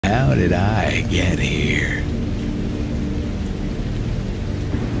How did I get here?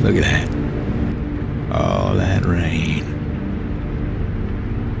 Look at that. All that rain.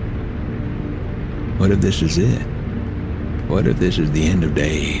 What if this is it? What if this is the end of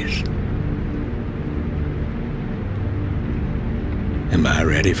days? Am I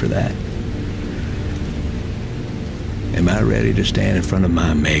ready for that? Am I ready to stand in front of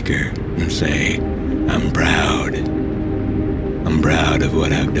my Maker and say, I'm proud. I'm proud of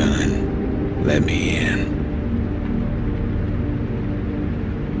what I've done. Let me in.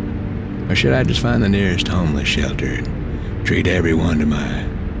 Or should I just find the nearest homeless shelter and treat everyone to my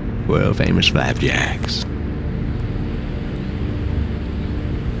world-famous flapjacks?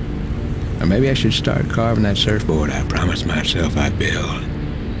 Or maybe I should start carving that surfboard I promised myself I'd build.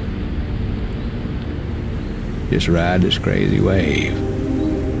 Just ride this crazy wave,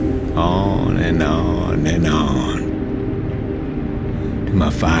 on and on and on, till my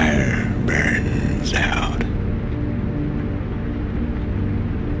fire burns out.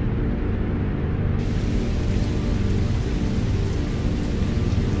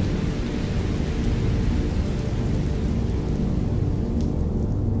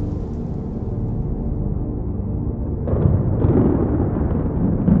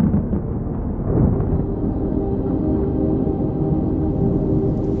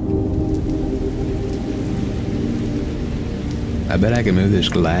 I bet I could move this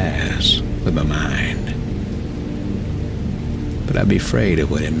glass with my mind, but I'd be afraid of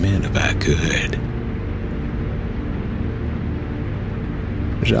what it meant if I could.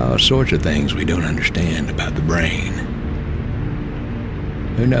 There's all sorts of things we don't understand about the brain.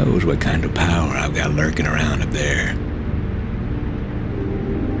 Who knows what kind of power I've got lurking around up there?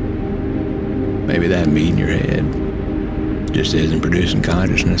 Maybe that meat in your head just isn't producing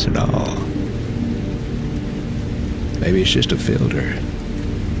consciousness at all. Maybe it's just a filter,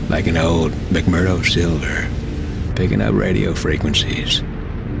 like an old McMurdo silver, picking up radio frequencies.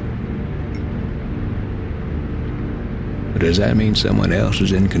 But does that mean someone else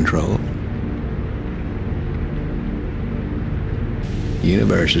is in control? The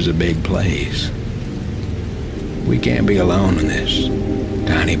universe is a big place. We can't be alone on this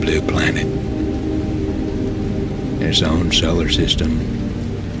tiny blue planet. In its own solar system,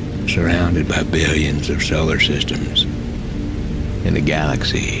 surrounded by billions of solar systems, in a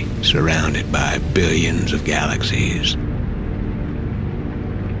galaxy surrounded by billions of galaxies.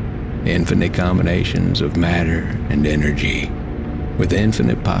 Infinite combinations of matter and energy with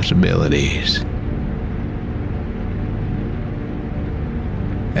infinite possibilities.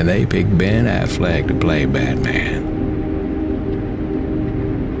 And they picked Ben Affleck to play Batman.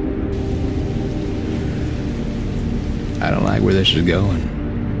 I don't like where this is going.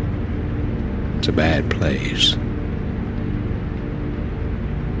 It's a bad place.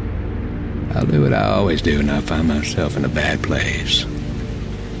 I'll do what I always do when I find myself in a bad place.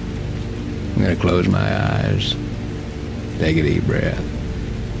 I'm gonna close my eyes, take a deep breath,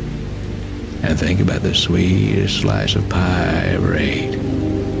 and think about the sweetest slice of pie I ever ate.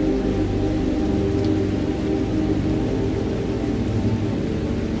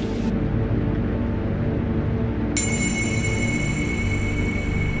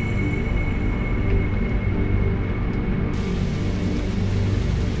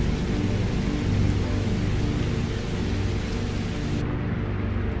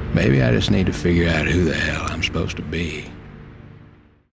 Maybe I just need to figure out who the hell I'm supposed to be.